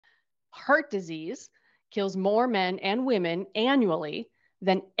heart disease kills more men and women annually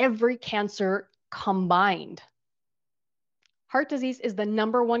than every cancer combined. Heart disease is the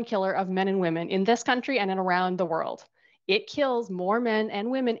 #1 killer of men and women in this country and around the world. It kills more men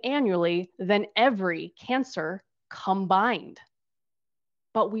and women annually than every cancer combined.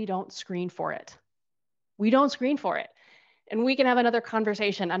 But we don't screen for it. We don't screen for it. And we can have another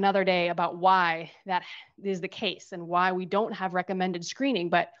conversation another day about why that is the case and why we don't have recommended screening.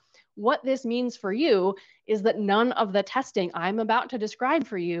 But what this means for you is that none of the testing I'm about to describe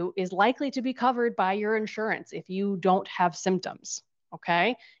for you is likely to be covered by your insurance if you don't have symptoms,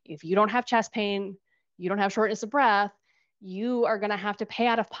 okay? If you don't have chest pain, you don't have shortness of breath, you are gonna have to pay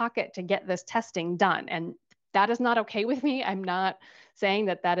out of pocket to get this testing done. And that is not okay with me. I'm not saying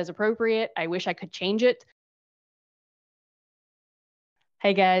that that is appropriate. I wish I could change it.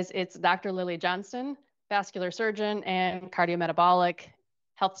 Hey guys, it's Dr. Lily Johnston, vascular surgeon and cardiometabolic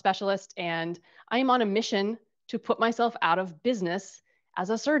health specialist, and I am on a mission to put myself out of business as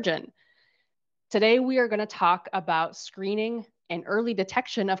a surgeon. Today, we are going to talk about screening and early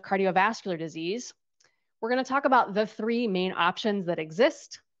detection of cardiovascular disease. We're going to talk about the 3 main options that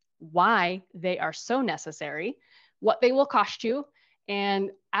exist, why they are so necessary, what they will cost you,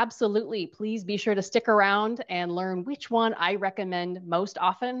 and absolutely, please be sure to stick around and learn which one I recommend most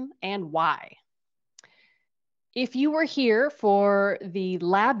often and why. If you were here for the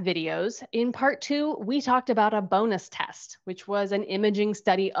lab videos, in part 2, we talked about a bonus test, which was an imaging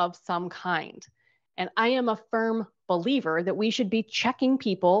study of some kind. And I am a firm believer that we should be checking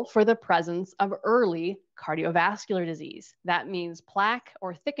people for the presence of early cardiovascular disease. That means plaque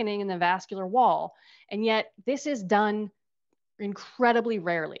or thickening in the vascular wall. And yet this is done incredibly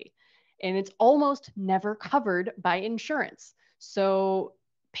rarely. And it's almost never covered by insurance. So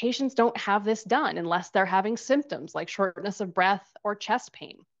patients don't have this done unless they're having symptoms like shortness of breath or chest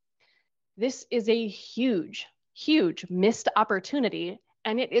pain. This is a huge, huge missed opportunity,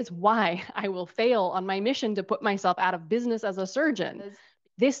 and it is why I will fail on my mission to put myself out of business as a surgeon.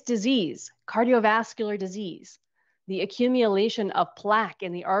 This disease, cardiovascular disease, the accumulation of plaque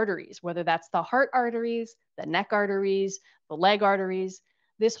in the arteries, whether that's the heart arteries, the neck arteries, the leg arteries,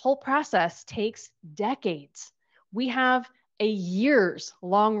 this whole process takes decades. We have a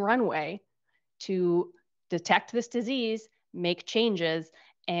years-long runway to detect this disease, make changes,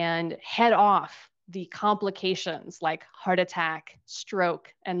 and head off the complications like heart attack,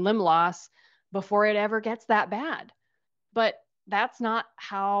 stroke, and limb loss before it ever gets that bad. But that's not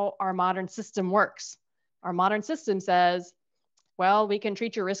how our modern system works. Our modern system says, well, we can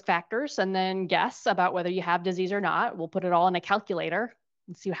treat your risk factors and then guess about whether you have disease or not. We'll put it all in a calculator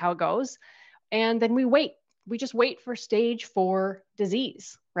and see how it goes. And then we wait. We just wait for stage 4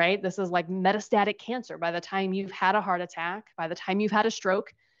 disease, right? This is like metastatic cancer. By the time you've had a heart attack, by the time you've had a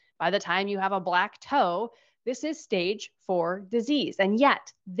stroke, by the time you have a black toe, this is stage 4 disease. And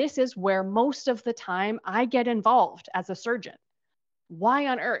yet, this is where most of the time I get involved as a surgeon. Why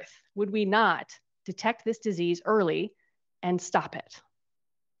on earth would we not detect this disease early and stop it?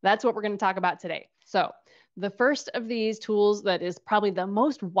 That's what we're going to talk about today. So, the first of these tools that is probably the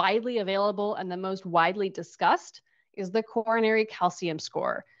most widely available and the most widely discussed is the coronary calcium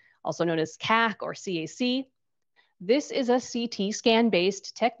score, also known as CAC or CAC. This is a CT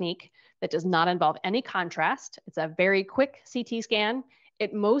scan-based technique that does not involve any contrast. It's a very quick CT scan.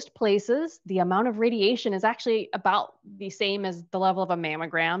 At most places, the amount of radiation is actually about the same as the level of a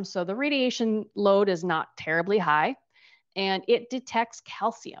mammogram, so the radiation load is not terribly high, and it detects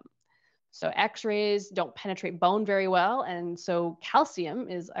calcium. So X-rays don't penetrate bone very well. And so calcium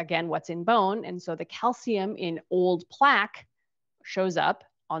is, again, what's in bone. And so the calcium in old plaque shows up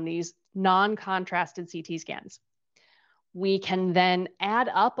on these non-contrasted CT scans. We can then add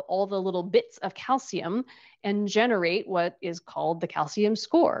up all the little bits of calcium and generate what is called the calcium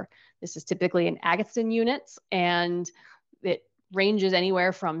score. This is typically in Agatston units, and it ranges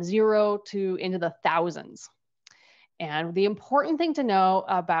anywhere from 0 to into the thousands. And the important thing to know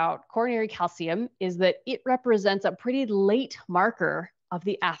about coronary calcium is that it represents a pretty late marker of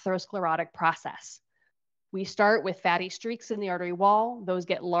the atherosclerotic process. We start with fatty streaks in the artery wall. Those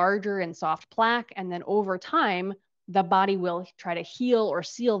get larger in soft plaque. And then over time, the body will try to heal or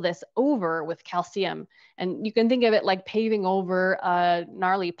seal this over with calcium. And you can think of it like paving over a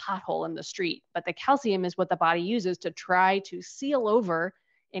gnarly pothole in the street. But the calcium is what the body uses to try to seal over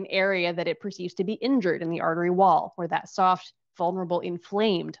an area that it perceives to be injured in the artery wall, where that soft, vulnerable,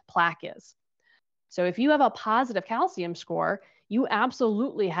 inflamed plaque is. So if you have a positive calcium score, you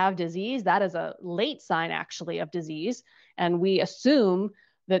absolutely have disease. That is a late sign, actually, of disease. And we assume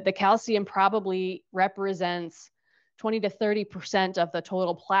that the calcium probably represents 20 to 30% of the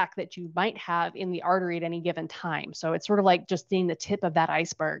total plaque that you might have in the artery at any given time. So it's sort of like just seeing the tip of that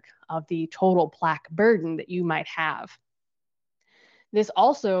iceberg of the total plaque burden that you might have. This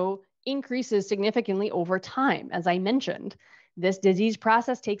also increases significantly over time. As I mentioned, this disease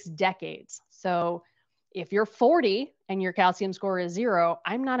process takes decades. So if you're 40 and your calcium score is 0,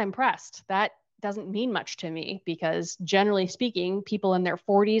 I'm not impressed. That doesn't mean much to me because generally speaking, people in their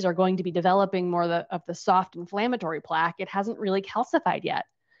 40s are going to be developing more of the soft inflammatory plaque. It hasn't really calcified yet.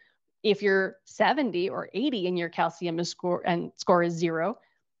 If you're 70 or 80 and your calcium score is 0,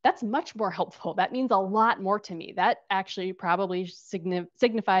 that's much more helpful. That means a lot more to me. That actually probably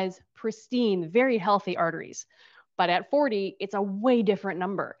signifies pristine, very healthy arteries. But at 40, it's a way different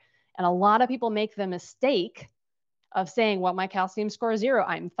number. And a lot of people make the mistake of saying, well, my calcium score is 0,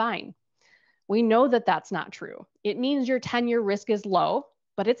 I'm fine. We know that that's not true. It means your 10-year risk is low,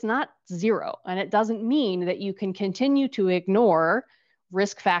 but it's not 0. And it doesn't mean that you can continue to ignore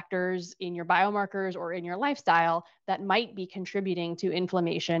risk factors in your biomarkers or in your lifestyle that might be contributing to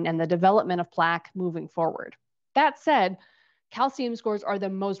inflammation and the development of plaque moving forward. That said, calcium scores are the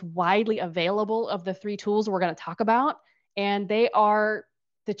most widely available of the 3 tools we're going to talk about, and they are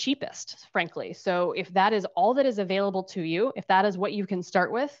the cheapest, frankly. So if that is all that is available to you, if that is what you can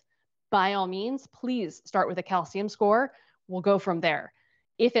start with, by all means, please start with a calcium score. We'll go from there.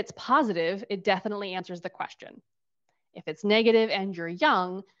 If it's positive, it definitely answers the question. If it's negative and you're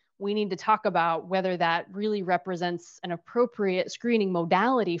young, we need to talk about whether that really represents an appropriate screening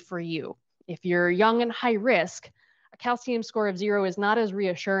modality for you. If you're young and high risk, a calcium score of 0 is not as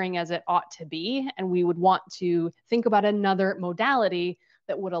reassuring as it ought to be, and we would want to think about another modality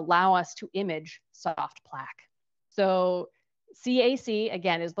that would allow us to image soft plaque. So CAC,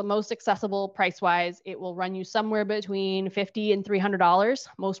 again, is the most accessible price-wise. It will run you somewhere between $50 and $300,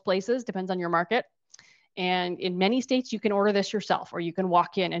 most places, depends on your market. And in many states, you can order this yourself, or you can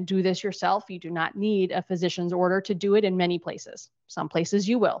walk in and do this yourself. You do not need a physician's order to do it in many places. Some places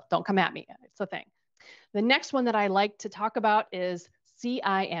you will. Don't come at me. It's a thing. The next one that I like to talk about is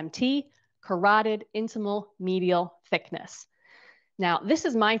CIMT, carotid intimal medial thickness. Now, this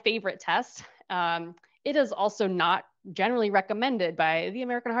is my favorite test. It is also not generally recommended by the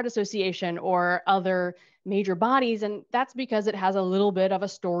American Heart Association or other major bodies, and that's because it has a little bit of a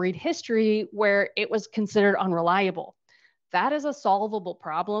storied history where it was considered unreliable. That is a solvable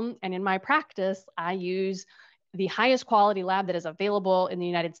problem, and in my practice, I use the highest quality lab that is available in the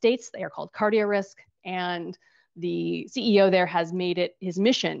United States. They are called CardioRisk, and the CEO there has made it his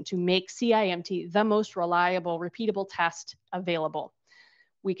mission to make CIMT the most reliable, repeatable test available.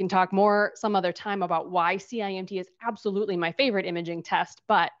 We can talk more some other time about why CIMT is absolutely my favorite imaging test,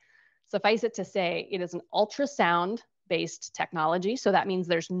 but suffice it to say, it is an ultrasound-based technology. So that means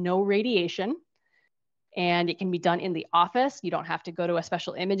there's no radiation, and it can be done in the office. You don't have to go to a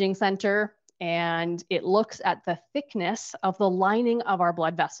special imaging center, and it looks at the thickness of the lining of our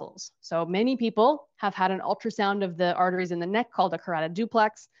blood vessels. So many people have had an ultrasound of the arteries in the neck called a carotid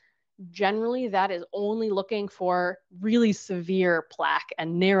duplex. Generally, that is only looking for really severe plaque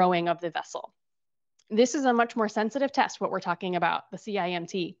and narrowing of the vessel. This is a much more sensitive test, what we're talking about, the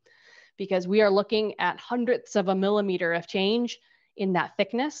CIMT, because we are looking at hundredths of a millimeter of change in that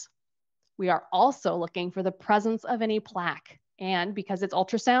thickness. We are also looking for the presence of any plaque. And because it's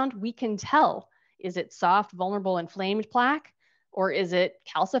ultrasound, we can tell, is it soft, vulnerable, inflamed plaque, or is it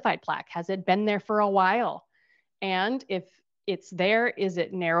calcified plaque? Has it been there for a while? And if it's there, is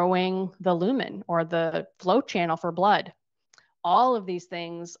it narrowing the lumen or the flow channel for blood? All of these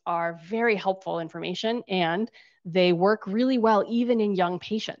things are very helpful information, and they work really well even in young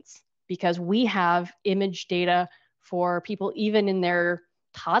patients because we have image data for people even in their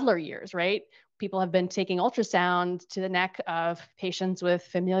toddler years, right? People have been taking ultrasound to the neck of patients with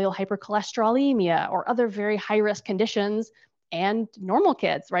familial hypercholesterolemia or other very high-risk conditions and normal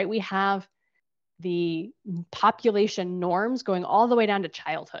kids, right? We have the population norms going all the way down to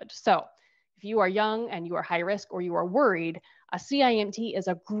childhood. So if you are young and you are high risk or you are worried, a CIMT is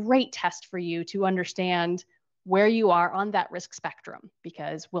a great test for you to understand where you are on that risk spectrum,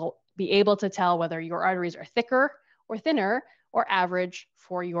 because we'll be able to tell whether your arteries are thicker or thinner or average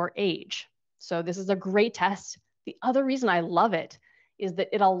for your age. So this is a great test. The other reason I love it is that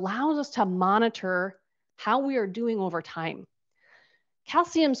it allows us to monitor how we are doing over time.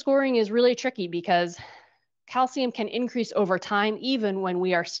 Calcium scoring is really tricky because calcium can increase over time even when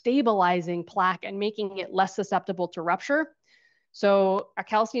we are stabilizing plaque and making it less susceptible to rupture. So a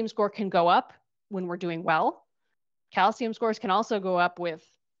calcium score can go up when we're doing well. Calcium scores can also go up with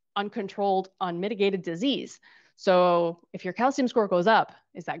uncontrolled, unmitigated disease. So if your calcium score goes up,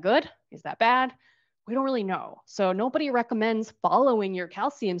 is that good? Is that bad? We don't really know. So nobody recommends following your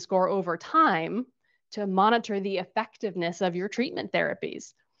calcium score over time to monitor the effectiveness of your treatment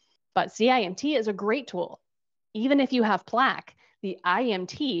therapies. But CIMT is a great tool. Even if you have plaque, the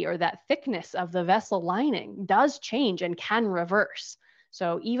IMT, or that thickness of the vessel lining, does change and can reverse.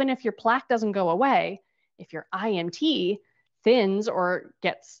 So even if your plaque doesn't go away, if your IMT thins or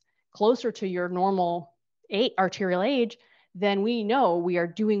gets closer to your normal arterial age, then we know we are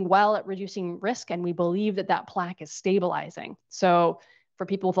doing well at reducing risk, and we believe that that plaque is stabilizing. So for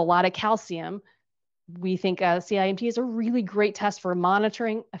people with a lot of calcium, we think CIMT is a really great test for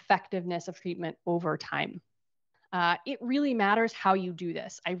monitoring effectiveness of treatment over time. It really matters how you do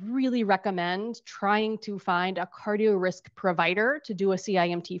this. I really recommend trying to find a cardio risk provider to do a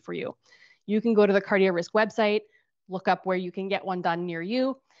CIMT for you. You can go to the cardio risk website, look up where you can get one done near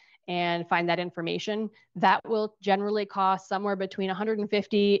you, and find that information. That will generally cost somewhere between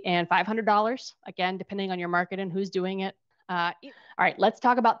 $150 and $500, again, depending on your market and who's doing it. All right, let's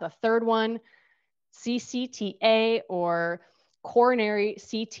talk about the third one, CCTA, or coronary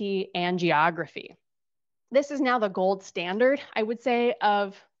CT angiography. This is now the gold standard, I would say,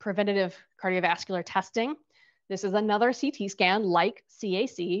 of preventative cardiovascular testing. This is another CT scan like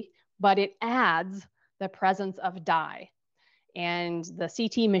CAC, but it adds the presence of dye. And the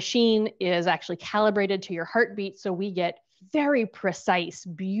CT machine is actually calibrated to your heartbeat, so we get very precise,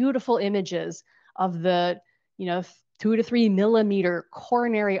 beautiful images of the 2 to 3 millimeter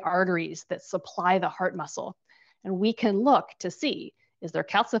coronary arteries that supply the heart muscle. And we can look to see, is there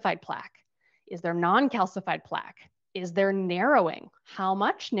calcified plaque? Is there non-calcified plaque? Is there narrowing? How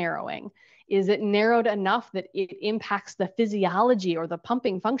much narrowing? Is it narrowed enough that it impacts the physiology or the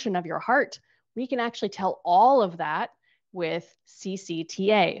pumping function of your heart? We can actually tell all of that with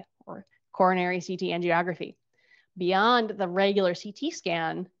CCTA, or coronary CT angiography. Beyond the regular CT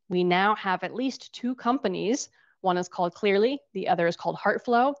scan, we now have at least 2 companies. One is called Clearly, the other is called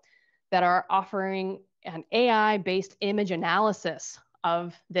HeartFlow, that are offering an AI-based image analysis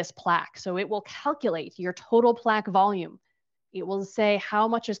of this plaque. So it will calculate your total plaque volume. It will say how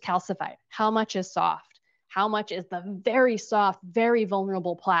much is calcified, how much is soft, how much is the very soft, very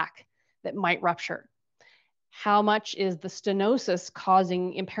vulnerable plaque that might rupture, how much is the stenosis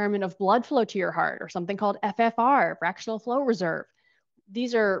causing impairment of blood flow to your heart, or something called FFR, fractional flow reserve.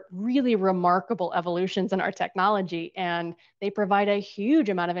 These are really remarkable evolutions in our technology, and they provide a huge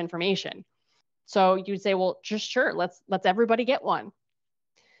amount of information. So you'd say, well, just sure, let's everybody get one.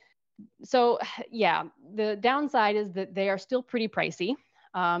 So yeah, the downside is that they are still pretty pricey.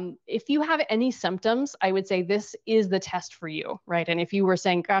 If you have any symptoms, I would say this is the test for you, right? And if you were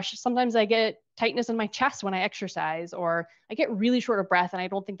saying, gosh, sometimes I get tightness in my chest when I exercise, or I get really short of breath and I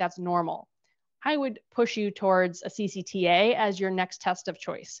don't think that's normal, I would push you towards a CCTA as your next test of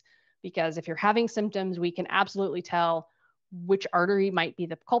choice. Because if you're having symptoms, we can absolutely tell which artery might be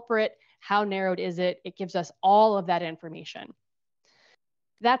the culprit, how narrowed is it. It gives us all of that information.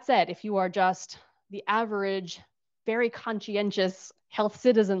 That said, if you are just the average, very conscientious health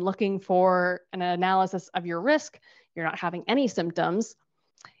citizen looking for an analysis of your risk, you're not having any symptoms,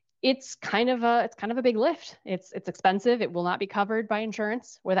 it's kind of a big lift. It's expensive. It will not be covered by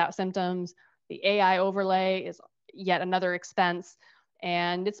insurance without symptoms. The AI overlay is yet another expense,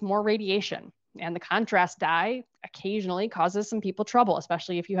 and it's more radiation. And the contrast dye occasionally causes some people trouble,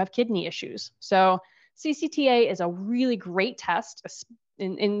 especially if you have kidney issues. So CCTA is a really great test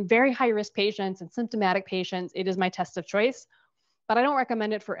in very high risk patients and symptomatic patients. It is my test of choice, but I don't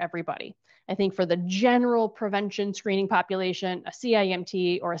recommend it for everybody. I think for the general prevention screening population, a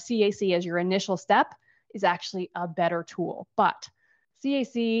CIMT or a CAC as your initial step is actually a better tool. But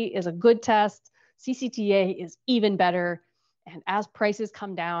CAC is a good test. CCTA is even better. And as prices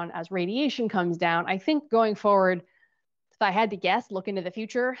come down, as radiation comes down, I think going forward, if I had to guess, look into the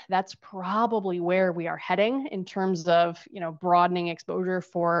future, that's probably where we are heading in terms of broadening exposure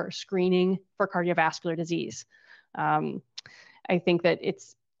for screening for cardiovascular disease. I think that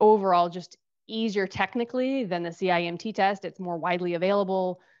it's overall just easier technically than the CIMT test. It's more widely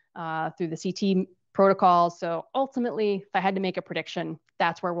available through the CT protocol. So ultimately, if I had to make a prediction,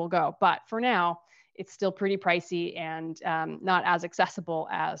 that's where we'll go. But for now, it's still pretty pricey and not as accessible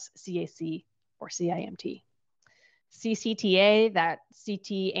as CAC or CIMT. CCTA, that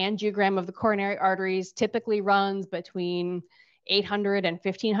CT angiogram of the coronary arteries, typically runs between $800 and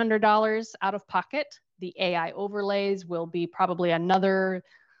 $1,500 out of pocket. The AI overlays will be probably another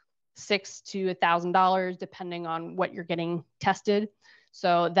 $600 to $1,000, depending on what you're getting tested.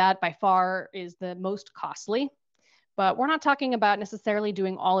 So that by far is the most costly. But we're not talking about necessarily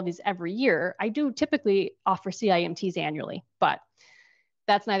doing all of these every year. I do typically offer CIMTs annually, but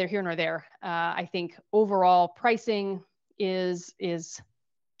that's neither here nor there. I think overall pricing is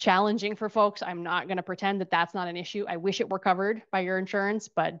challenging for folks. I'm not going to pretend that that's not an issue. I wish it were covered by your insurance,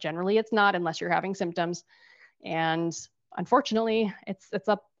 but generally it's not unless you're having symptoms. And unfortunately, it's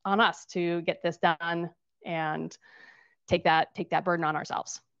up on us to get this done and take that burden on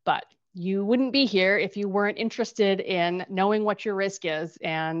ourselves. But you wouldn't be here if you weren't interested in knowing what your risk is.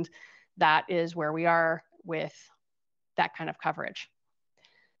 And that is where we are with that kind of coverage.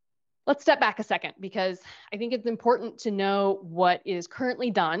 Let's step back a second, because I think it's important to know what is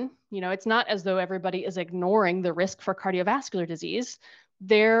currently done. You know, it's not as though everybody is ignoring the risk for cardiovascular disease.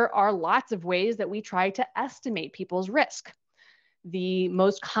 There are lots of ways that we try to estimate people's risk. The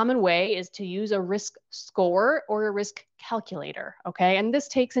most common way is to use a risk score or a risk calculator, okay? And this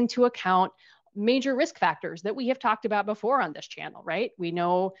takes into account major risk factors that we have talked about before on this channel, right? We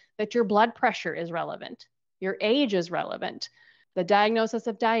know that your blood pressure is relevant, your age is relevant, the diagnosis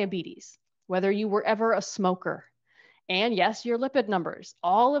of diabetes, whether you were ever a smoker, and yes, your lipid numbers.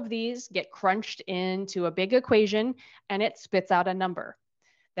 All of these get crunched into a big equation and it spits out a number.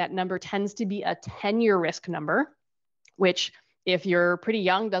 That number tends to be a 10-year risk number, which if you're pretty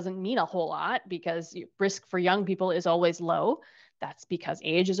young doesn't mean a whole lot, because risk for young people is always low. That's because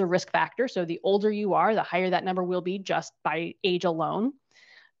age is a risk factor. So the older you are, the higher that number will be just by age alone.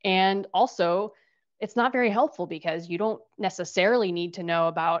 And also, it's not very helpful because you don't necessarily need to know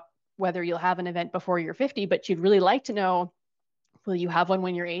about whether you'll have an event before you're 50, but you'd really like to know, will you have one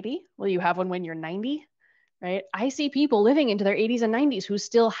when you're 80? Will you have one when you're 90? Right? I see people living into their 80s and 90s who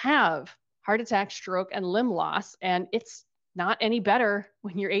still have heart attack, stroke, and limb loss, and it's not any better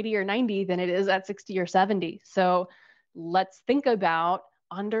when you're 80 or 90 than it is at 60 or 70. So let's think about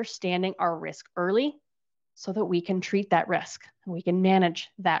understanding our risk early so that we can treat that risk and we can manage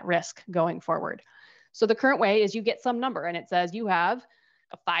that risk going forward. So the current way is you get some number and it says you have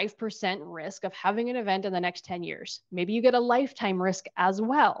a 5% risk of having an event in the next 10 years. Maybe you get a lifetime risk as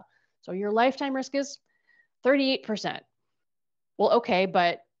well. So your lifetime risk is 38%. Well, okay,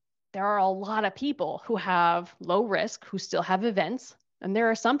 but there are a lot of people who have low risk who still have events. And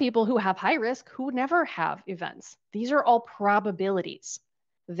there are some people who have high risk who never have events. These are all probabilities.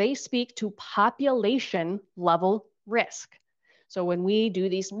 They speak to population level risk. So when we do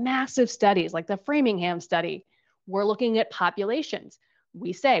these massive studies like the Framingham study, we're looking at populations.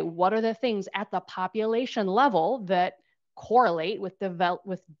 We say, what are the things at the population level that correlate with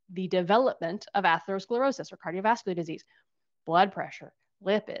the development of atherosclerosis or cardiovascular disease? Blood pressure,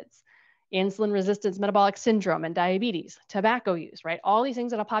 lipids, insulin resistance, metabolic syndrome, and diabetes, tobacco use, right? All these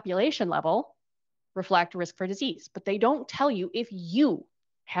things at a population level reflect risk for disease, but they don't tell you if you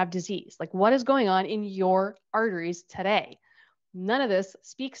have disease, like what is going on in your arteries today. None of this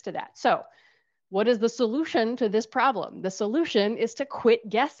speaks to that. So what is the solution to this problem? The solution is to quit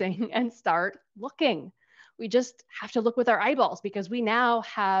guessing and start looking. We just have to look with our eyeballs because we now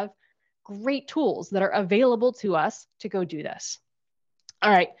have great tools that are available to us to go do this.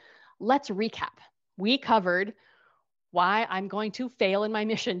 All right, let's recap. We covered why I'm going to fail in my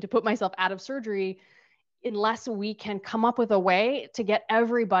mission to put myself out of surgery unless we can come up with a way to get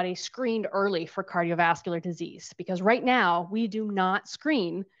everybody screened early for cardiovascular disease. Because right now, we do not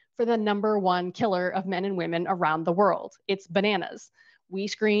screen for the #1 killer of men and women around the world. It's bananas. We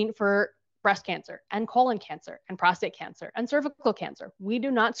screen for breast cancer and colon cancer and prostate cancer and cervical cancer. We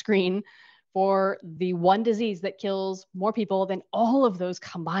do not screen for the one disease that kills more people than all of those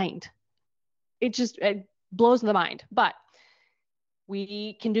combined. It blows the mind, but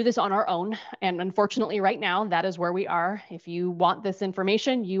we can do this on our own. And unfortunately, right now, that is where we are. If you want this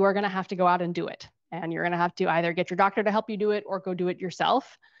information, you are going to have to go out and do it. And you're going to have to either get your doctor to help you do it or go do it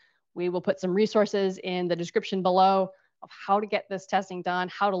yourself. We will put some resources in the description below of how to get this testing done,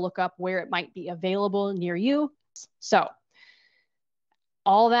 how to look up where it might be available near you. So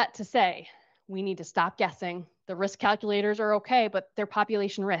all that to say, we need to stop guessing. The risk calculators are okay, but they're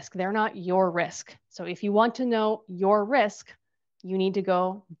population risk. They're not your risk. So if you want to know your risk, you need to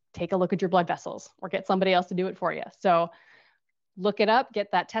go take a look at your blood vessels or get somebody else to do it for you. So look it up,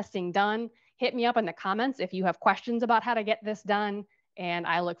 get that testing done. Hit me up in the comments if you have questions about how to get this done. And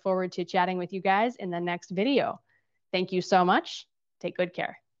I look forward to chatting with you guys in the next video. Thank you so much. Take good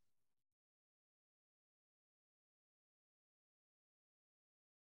care.